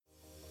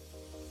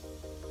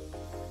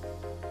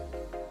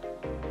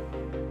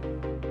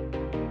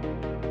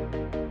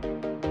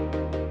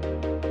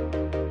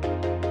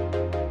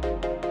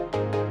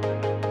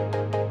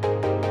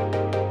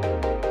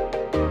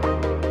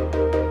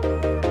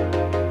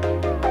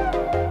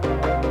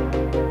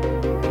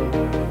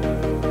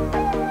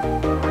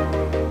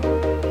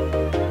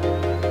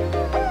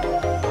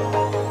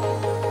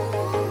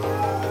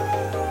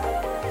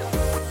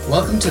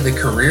Welcome to the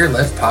Career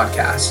Lift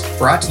Podcast,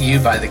 brought to you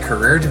by the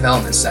Career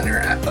Development Center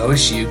at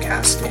OSU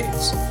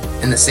Cascades.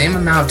 In the same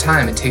amount of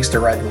time it takes to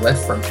ride the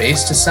lift from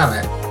base to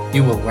summit,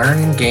 you will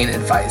learn and gain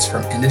advice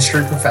from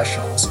industry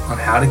professionals on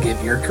how to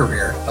give your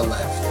career a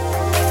lift.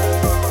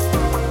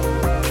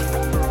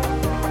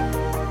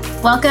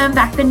 Welcome,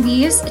 Backbend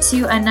Bees,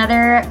 to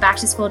another Back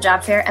to School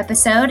Job Fair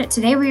episode.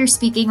 Today we are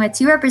speaking with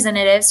two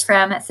representatives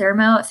from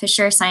Thermo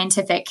Fisher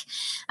Scientific.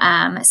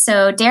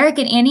 So Derek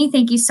and Annie,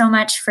 thank you so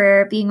much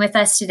for being with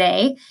us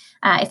today.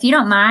 If you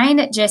don't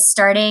mind, just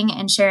starting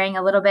and sharing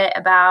a little bit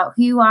about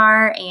who you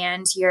are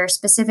and your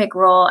specific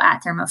role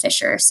at Thermo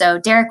Fisher. So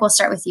Derek, we'll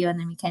start with you and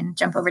then we can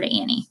jump over to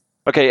Annie.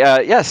 Okay.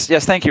 Yes.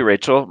 Thank you,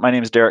 Rachel. My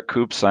name is Derek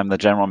Coops. I'm the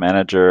general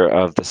manager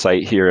of the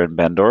site here in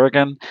Bend,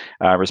 Oregon,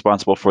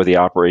 responsible for the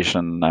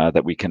operation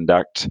that we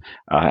conduct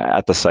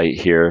at the site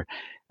here.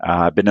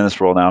 I've been in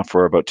this role now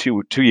for about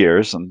two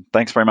years, and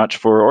thanks very much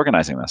for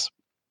organizing this.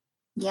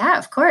 Yeah,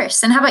 of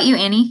course. And how about you,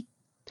 Annie?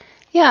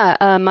 Yeah,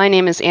 my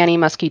name is Annie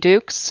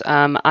Muskie-Dukes.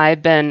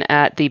 I've been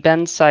at the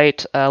Bend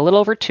site a little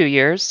over 2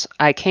 years.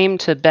 I came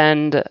to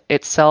Bend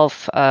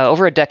itself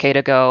over a decade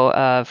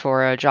ago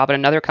for a job at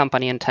another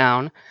company in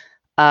town.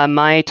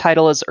 My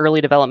title is Early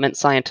Development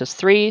Scientist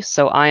 3,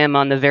 so I am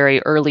on the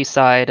very early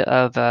side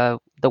of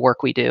the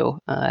work we do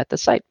at the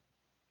site.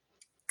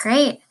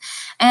 Great.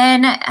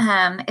 And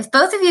if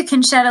both of you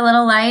can shed a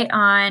little light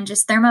on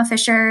just Thermo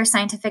Fisher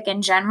Scientific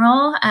in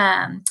general,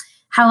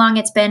 how long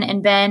it's been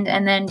in Bend,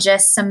 and then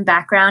just some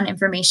background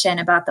information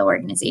about the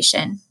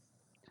organization.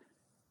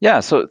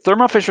 Yeah, so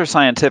Thermo Fisher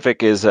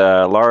Scientific is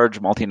a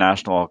large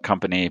multinational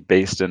company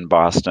based in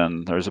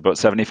Boston. There's about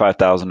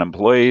 75,000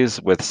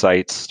 employees with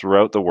sites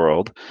throughout the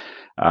world.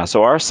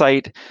 So our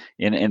site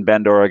in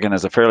Bend, Oregon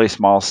is a fairly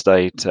small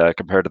site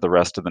compared to the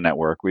rest of the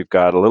network. We've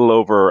got a little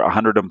over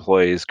 100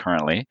 employees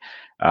currently.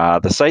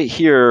 The site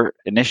here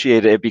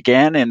it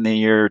began in the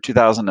year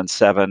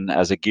 2007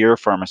 as Agere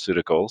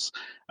Pharmaceuticals.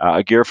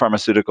 Agere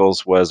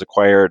Pharmaceuticals was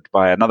acquired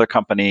by another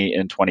company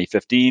in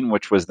 2015,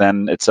 which was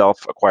then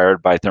itself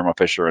acquired by Thermo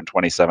Fisher in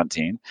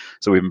 2017.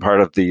 So we've been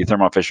part of the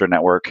Thermo Fisher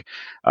network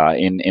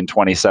in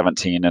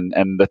 2017.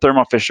 And the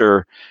Thermo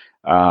Fisher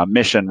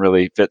mission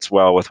really fits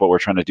well with what we're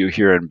trying to do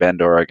here in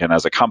Bend, Oregon.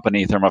 As a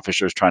company, Thermo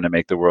Fisher is trying to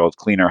make the world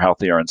cleaner,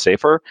 healthier, and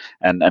safer.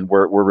 And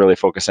we're really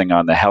focusing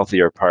on the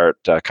healthier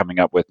part, coming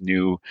up with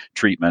new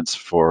treatments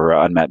for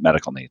unmet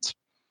medical needs.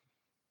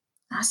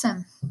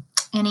 Awesome.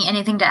 Annie,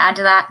 anything to add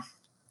to that?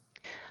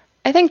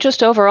 I think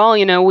just overall,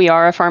 we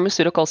are a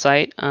pharmaceutical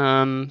site.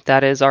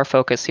 That is our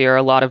focus here.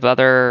 A lot of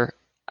other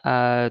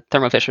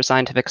Thermo Fisher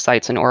Scientific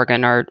sites in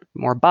Oregon are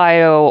more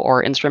bio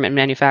or instrument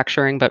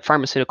manufacturing, but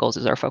pharmaceuticals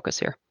is our focus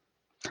here.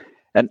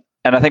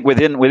 And I think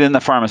within the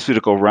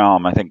pharmaceutical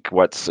realm, I think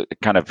what's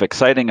kind of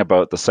exciting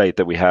about the site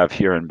that we have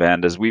here in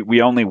Bend is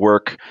we only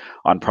work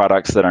on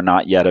products that are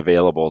not yet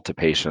available to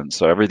patients.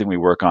 So everything we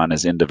work on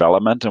is in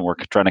development, and we're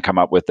trying to come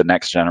up with the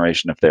next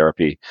generation of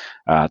therapy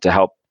to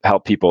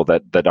help people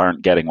that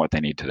aren't getting what they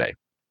need today.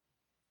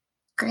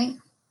 Great.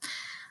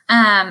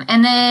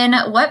 And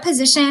then what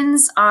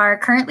positions are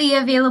currently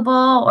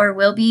available or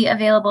will be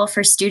available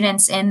for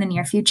students in the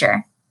near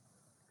future?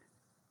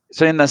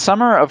 So in the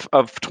summer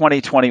of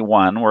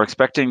 2021, we're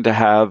expecting to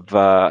have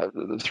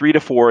 3 to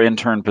 4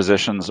 intern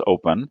positions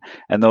open,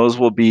 and those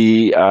will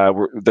be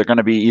they're going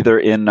to be either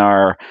in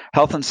our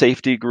health and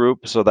safety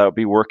group, so that would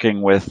be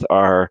working with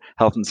our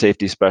health and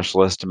safety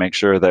specialists to make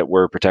sure that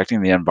we're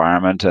protecting the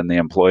environment and the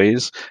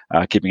employees,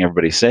 keeping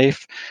everybody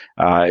safe.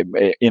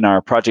 In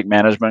our project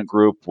management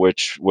group,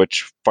 which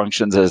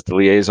functions as the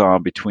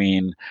liaison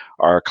between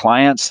our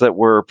clients that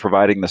we're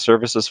providing the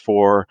services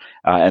for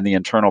and the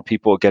internal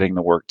people getting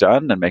the work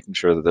done and making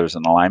sure that there's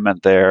an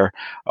alignment there,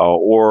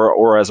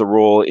 or as a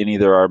role in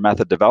either our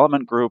method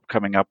development group,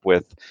 coming up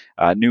with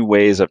new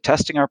ways of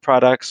testing our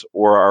products,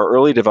 or our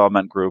early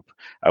development group,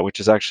 which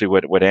is actually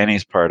what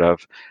Annie's part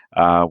of,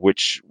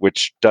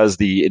 which does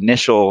the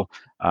initial.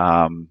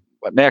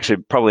 Actually,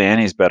 probably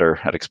Annie's better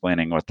at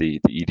explaining what the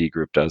ED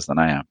group does than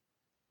I am.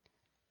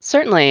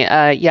 Certainly.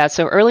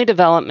 So early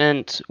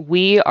development,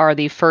 we are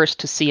the first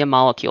to see a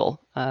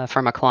molecule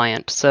from a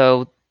client.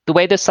 So the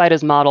way this site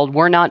is modeled,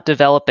 we're not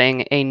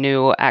developing a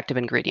new active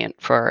ingredient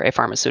for a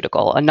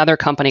pharmaceutical. Another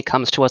company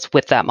comes to us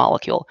with that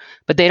molecule,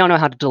 but they don't know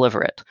how to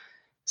deliver it.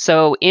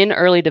 So in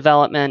early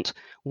development,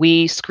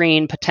 we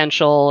screen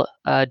potential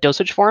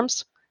dosage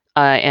forms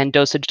and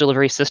dosage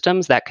delivery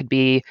systems. That could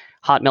be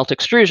hot melt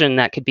extrusion,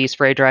 that could be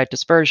spray dried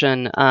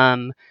dispersion.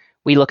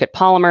 We look at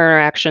polymer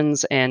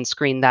interactions and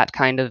screen that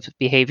kind of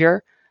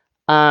behavior.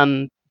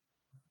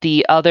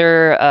 The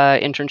other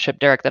internship,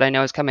 Derek, that I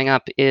know is coming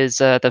up is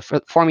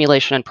the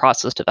formulation and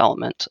process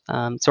development,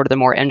 sort of the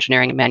more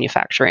engineering and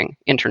manufacturing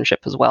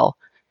internship as well.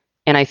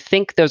 And I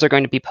think those are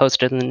going to be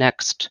posted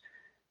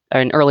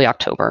in early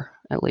October,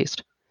 at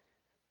least.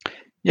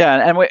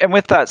 Yeah, and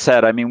with that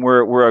said, I mean,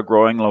 we're a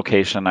growing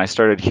location. I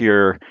started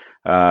here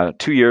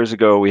 2 years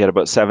ago, we had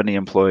about 70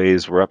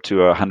 employees. We're up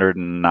to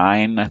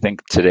 109, I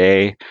think,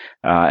 today.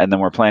 And then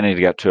we're planning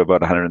to get to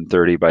about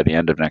 130 by the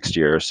end of next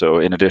year. So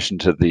in addition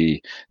to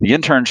the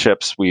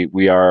internships,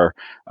 we are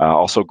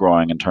also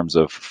growing in terms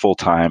of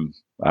full-time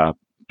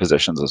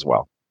positions as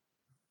well.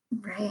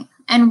 Right.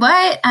 And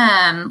what,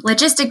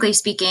 logistically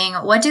speaking,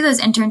 what do those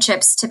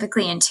internships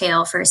typically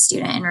entail for a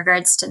student in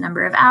regards to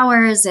number of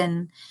hours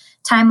and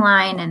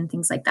timeline and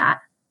things like that?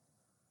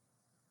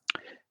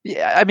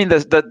 Yeah, I mean,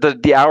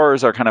 the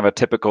hours are kind of a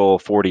typical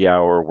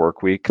 40-hour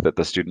work week that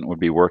the student would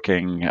be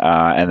working.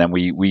 And then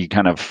we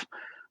kind of,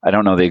 I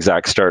don't know the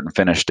exact start and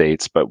finish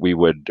dates, but we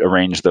would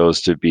arrange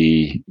those to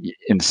be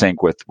in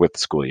sync with the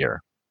school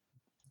year.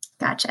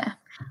 Gotcha.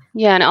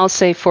 Yeah, and I'll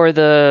say for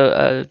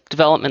the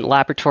development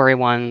laboratory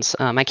ones,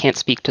 I can't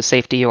speak to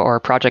safety or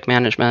project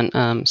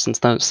management since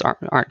those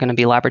aren't going to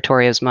be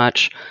laboratory as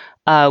much.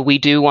 We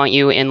do want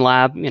you in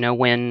lab,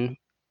 when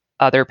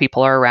other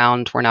people are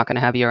around. We're not going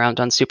to have you around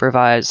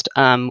unsupervised.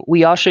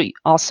 We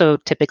also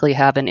typically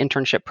have an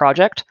internship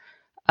project.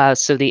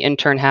 So the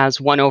intern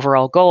has one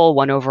overall goal,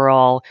 one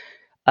overall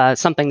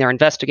something they're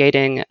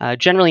investigating.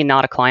 Generally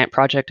not a client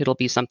project. It'll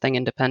be something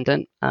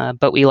independent.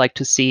 But we like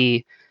to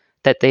see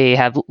that they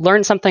have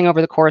learned something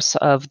over the course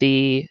of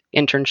the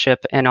internship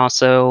and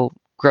also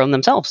grown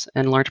themselves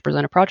and learned to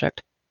present a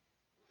project.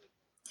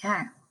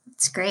 Yeah.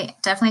 It's great.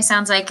 Definitely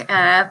sounds like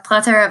a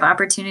plethora of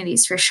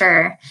opportunities for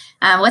sure.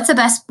 What's the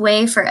best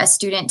way for a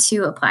student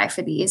to apply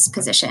for these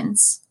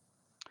positions?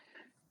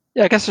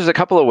 Yeah, I guess there's a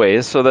couple of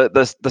ways. So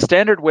the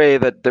standard way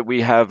that we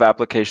have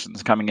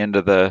applications coming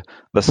into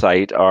the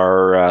site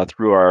are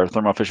through our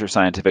Thermo Fisher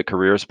Scientific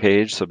Careers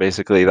page. So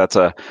basically it's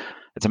a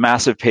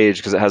massive page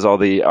because it has all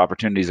the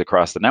opportunities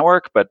across the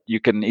network, but you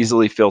can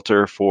easily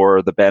filter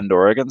for the Bend,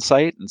 Oregon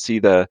site and see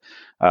the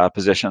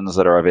positions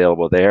that are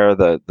available there.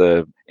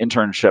 The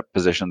internship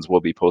positions will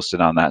be posted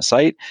on that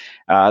site.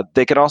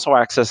 They can also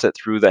access it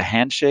through the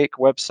Handshake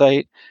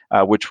website,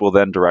 which will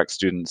then direct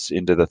students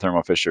into the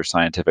Thermo Fisher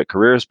Scientific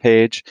Careers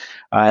page.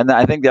 And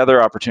I think the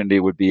other opportunity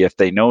would be if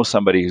they know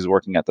somebody who's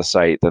working at the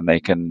site, then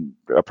they can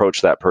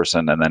approach that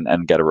person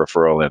and get a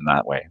referral in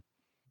that way.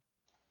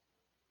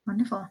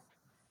 Wonderful.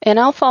 And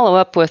I'll follow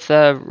up with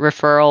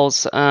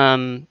referrals.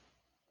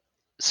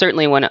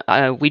 Certainly when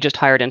we just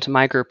hired into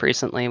my group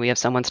recently, we have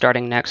someone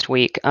starting next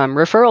week.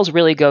 Referrals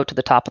really go to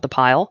the top of the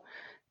pile.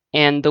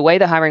 And the way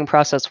the hiring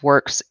process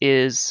works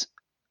is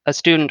a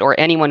student or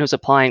anyone who's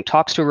applying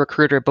talks to a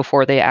recruiter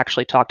before they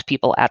actually talk to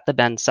people at the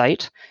Bend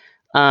site.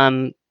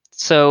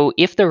 So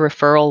if the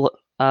referral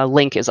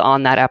link is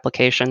on that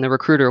application, the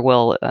recruiter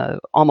will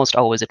almost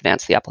always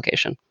advance the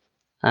application.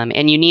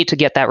 And you need to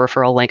get that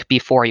referral link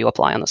before you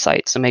apply on the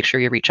site. So make sure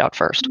you reach out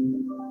first.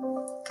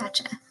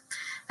 Gotcha.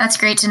 That's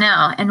great to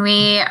know. And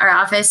our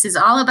office is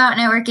all about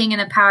networking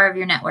and the power of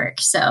your network.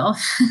 So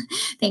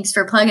thanks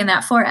for plugging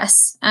that for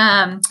us.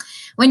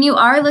 When you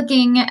are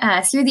looking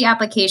through the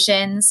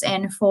applications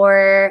and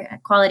for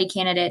quality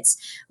candidates,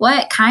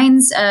 what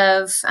kinds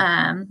of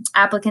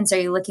applicants are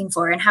you looking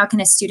for? And how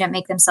can a student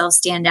make themselves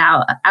stand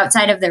out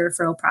outside of the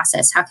referral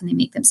process? How can they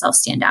make themselves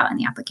stand out in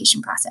the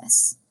application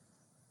process?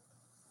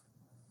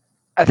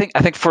 I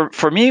think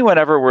for me,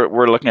 whenever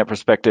we're looking at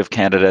prospective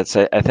candidates,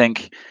 I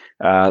think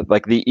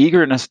like the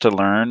eagerness to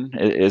learn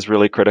is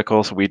really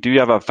critical. So we do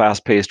have a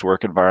fast-paced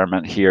work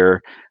environment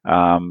here.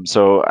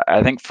 So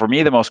I think for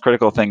me, the most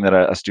critical thing that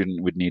a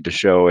student would need to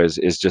show is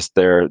just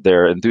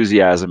their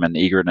enthusiasm and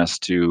eagerness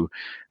to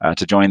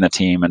join the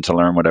team and to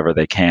learn whatever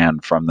they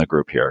can from the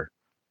group here.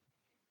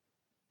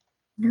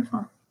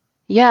 Wonderful.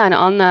 Yeah, and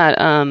on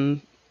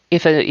that,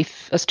 if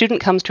a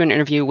student comes to an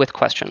interview with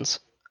questions,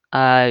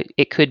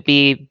 it could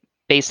be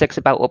basics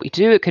about what we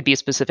do. It could be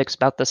specifics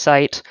about the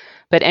site,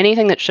 but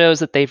anything that shows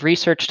that they've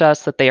researched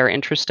us, that they are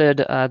interested,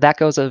 that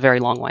goes a very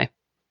long way.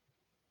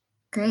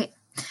 Great.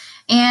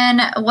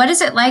 And what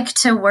is it like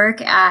to work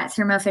at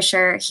Thermo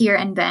Fisher here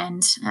in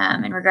Bend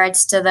in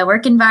regards to the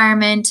work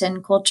environment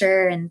and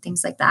culture and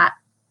things like that?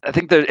 I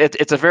think that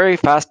it's a very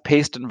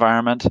fast-paced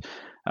environment.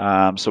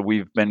 So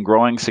we've been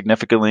growing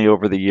significantly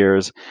over the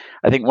years.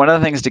 I think one of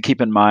the things to keep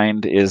in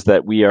mind is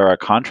that we are a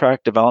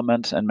contract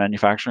development and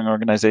manufacturing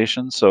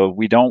organization. So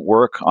we don't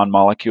work on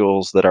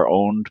molecules that are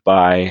owned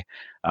by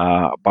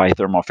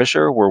Thermo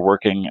Fisher. We're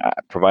working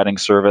providing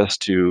service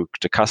to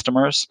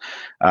customers.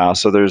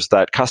 So there's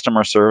that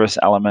customer service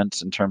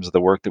element in terms of the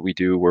work that we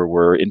do, where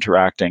we're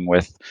interacting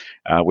with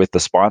the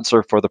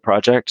sponsor for the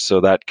project. So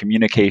that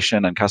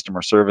communication and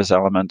customer service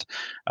element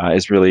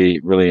is really,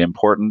 really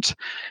important.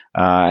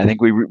 I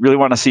think we really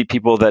want to see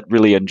people that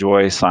really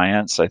enjoy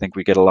science. I think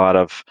we get a lot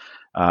of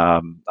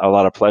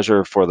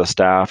pleasure for the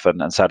staff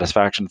and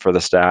satisfaction for the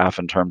staff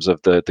in terms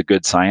of the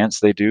good science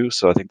they do.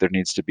 So I think there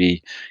needs to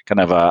be kind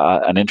of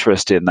an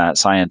interest in that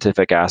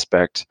scientific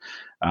aspect.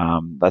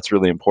 That's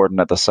really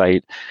important at the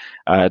site.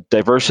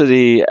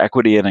 Diversity,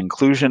 equity, and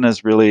inclusion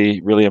is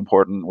really, really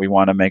important. We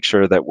want to make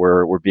sure that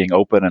we're being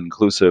open and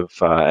inclusive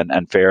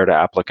and fair to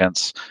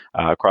applicants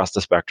across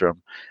the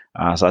spectrum.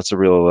 So that's a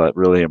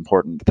really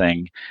important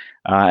thing.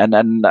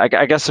 And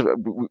I guess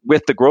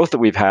with the growth that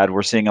we've had,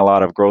 we're seeing a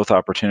lot of growth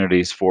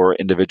opportunities for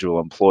individual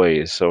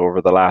employees. So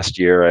over the last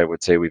year, I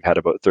would say we've had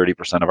about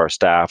 30% of our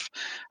staff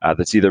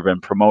that's either been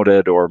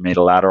promoted or made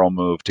a lateral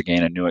move to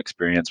gain a new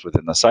experience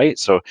within the site.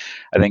 So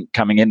I think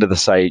coming into the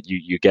site,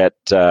 you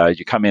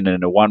come in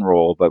into one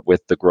role, but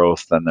with the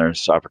growth, then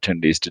there's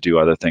opportunities to do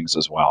other things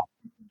as well.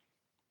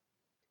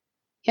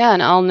 Yeah,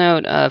 and I'll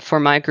note for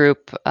my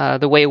group,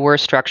 the way we're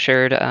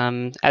structured,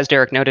 as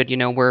Derek noted,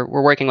 we're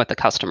working with the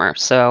customer.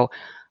 So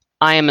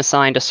I am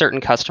assigned a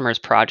certain customer's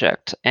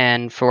project,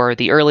 and for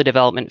the early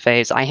development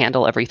phase, I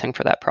handle everything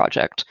for that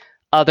project.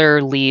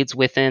 Other leads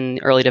within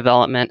early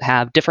development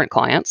have different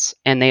clients,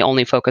 and they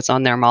only focus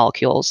on their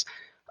molecules.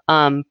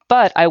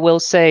 But I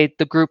will say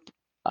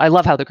I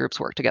love how the groups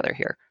work together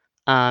here.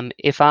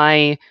 If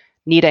I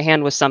need a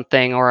hand with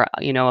something, or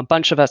a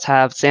bunch of us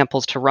have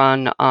samples to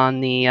run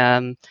on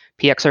the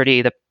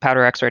PXRD, the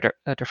powder X-ray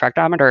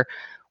diffractometer,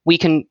 we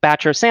can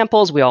batch our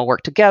samples. We all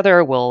work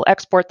together. We'll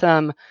export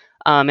them,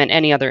 and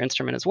any other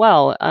instrument as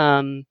well.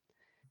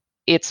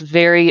 It's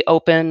very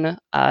open.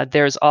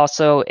 There's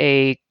also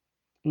a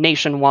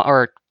nationwide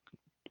or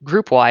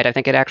group-wide, I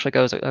think it actually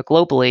goes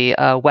globally,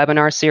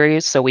 webinar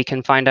series, so we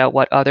can find out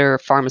what other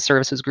pharma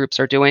services groups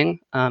are doing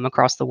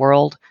across the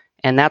world,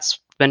 and that's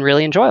been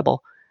really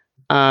enjoyable.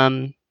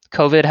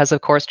 COVID has,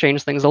 of course,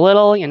 changed things a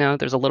little.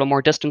 There's a little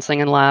more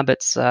distancing in lab.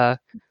 It's a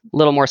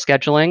little more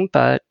scheduling,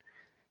 but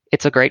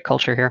it's a great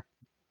culture here.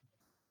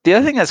 The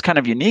other thing that's kind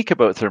of unique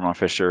about Thermo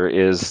Fisher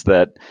is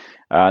that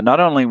not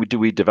only do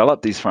we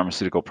develop these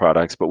pharmaceutical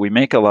products, but we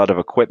make a lot of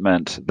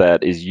equipment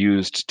that is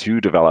used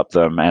to develop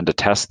them and to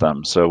test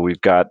them. So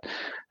we've got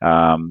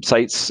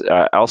sites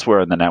elsewhere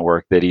in the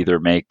network that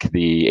either make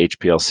the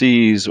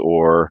HPLCs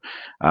or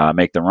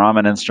make the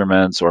Raman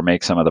instruments or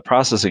make some of the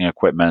processing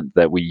equipment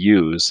that we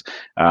use.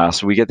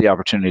 So we get the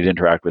opportunity to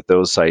interact with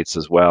those sites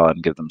as well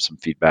and give them some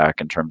feedback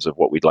in terms of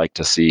what we'd like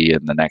to see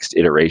in the next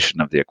iteration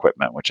of the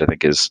equipment, which I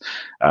think is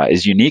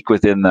unique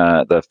within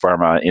the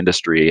pharma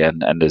industry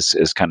and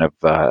is kind of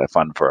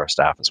fun for our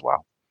staff as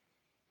well.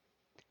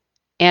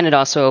 And it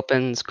also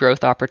opens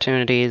growth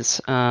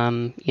opportunities.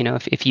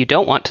 If you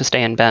don't want to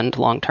stay in Bend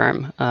long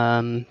term,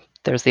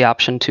 there's the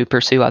option to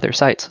pursue other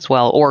sites as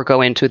well, or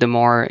go into the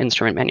more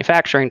instrument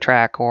manufacturing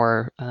track,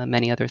 or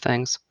many other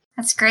things.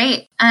 That's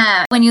great.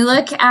 When you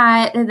look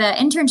at the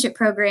internship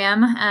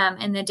program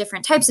and the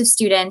different types of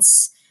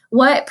students,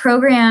 what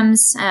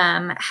programs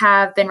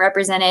have been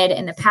represented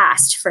in the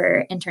past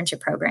for internship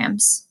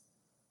programs?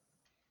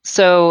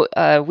 So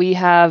we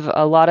have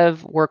a lot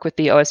of work with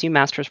the OSU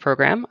Master's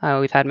Program.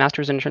 We've had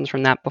master's interns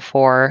from that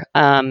before.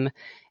 And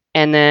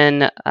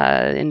then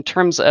in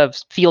terms of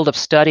field of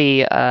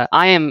study,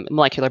 I am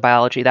molecular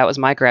biology. That was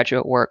my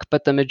graduate work.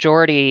 But the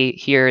majority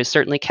here is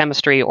certainly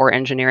chemistry or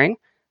engineering.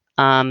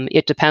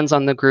 It depends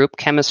on the group.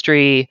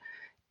 Chemistry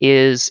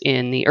is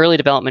in the early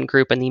development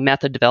group and the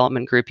method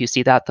development group. You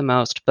see that the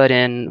most. But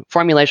in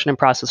formulation and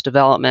process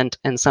development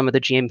and some of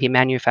the GMP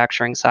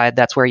manufacturing side,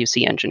 that's where you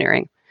see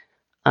engineering.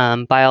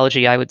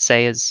 Biology, I would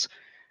say, is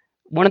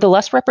one of the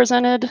less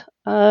represented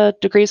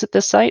degrees at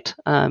this site.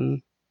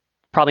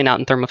 Probably not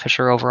in Thermo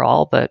Fisher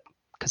overall, but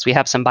because we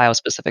have some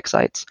biospecific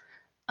sites.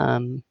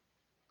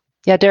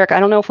 Yeah, Derek,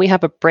 I don't know if we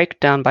have a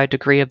breakdown by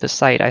degree of the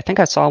site. I think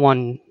I saw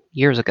one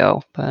years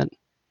ago, but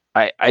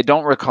I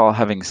don't recall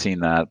having seen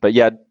that. But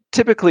yeah,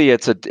 typically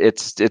it's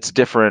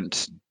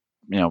different,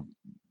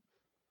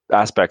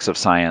 aspects of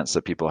science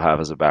that people have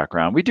as a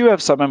background. We do have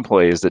some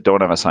employees that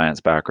don't have a science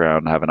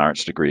background, have an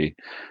arts degree.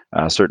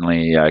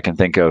 Certainly, I can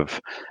think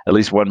of at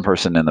least one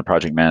person in the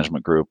project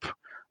management group.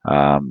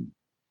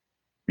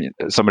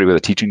 Somebody with a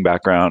teaching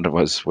background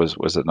was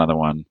another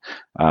one.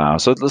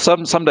 So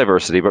some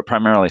diversity, but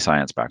primarily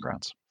science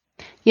backgrounds.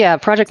 Yeah,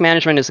 project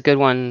management is a good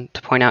one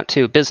to point out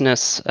too.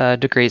 Business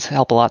degrees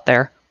help a lot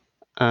there.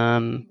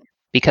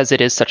 Because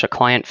it is such a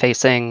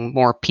client-facing,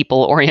 more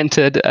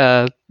people-oriented,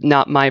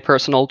 not my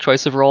personal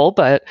choice of role,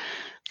 but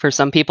for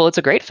some people it's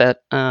a great fit,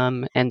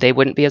 and they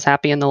wouldn't be as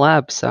happy in the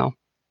lab. So,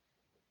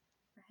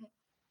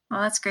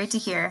 well, that's great to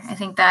hear. I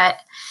think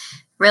that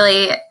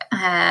really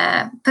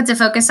puts a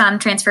focus on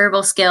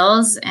transferable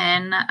skills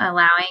and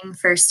allowing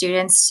for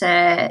students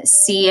to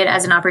see it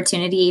as an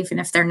opportunity, even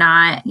if they're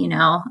not,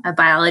 a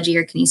biology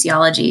or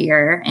kinesiology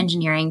or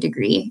engineering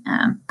degree.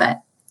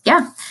 But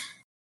yeah.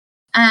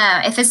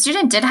 If a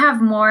student did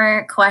have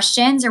more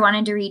questions or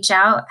wanted to reach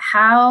out,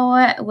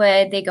 how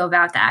would they go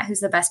about that?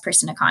 Who's the best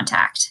person to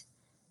contact?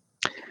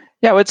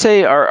 Yeah, I would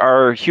say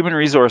our human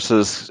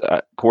resources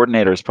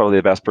coordinator is probably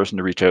the best person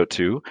to reach out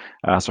to.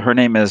 So her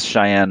name is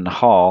Cheyenne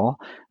Hall,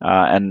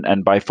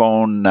 and by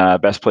phone,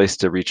 best place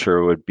to reach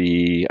her would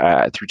be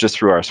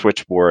through our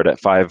switchboard at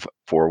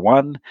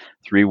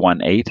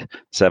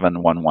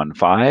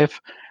 541-318-7115,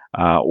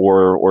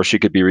 or she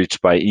could be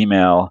reached by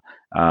email.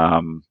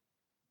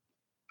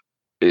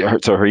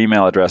 So her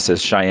email address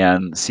is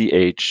Cheyenne,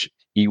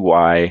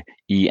 CHEYENNE,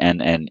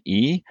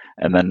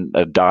 and then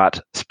a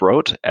dot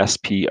Sproat,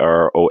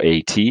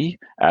 SPROAT,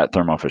 at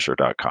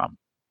thermofisher.com.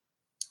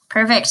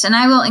 Perfect. And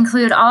I will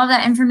include all of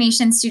that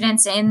information,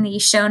 students, in the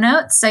show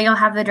notes. So you'll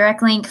have the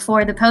direct link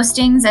for the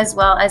postings as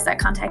well as that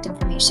contact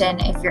information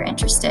if you're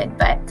interested.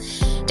 But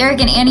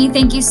Derek and Annie,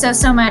 thank you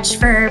so much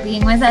for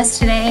being with us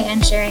today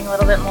and sharing a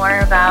little bit more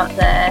about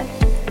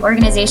the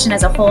organization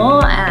as a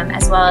whole,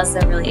 as well as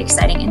the really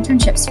exciting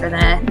internships for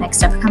the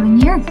next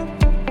upcoming year.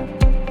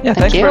 Yeah,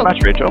 thanks very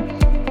much, Rachel.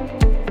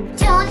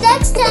 Till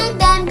next time,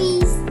 Bambi.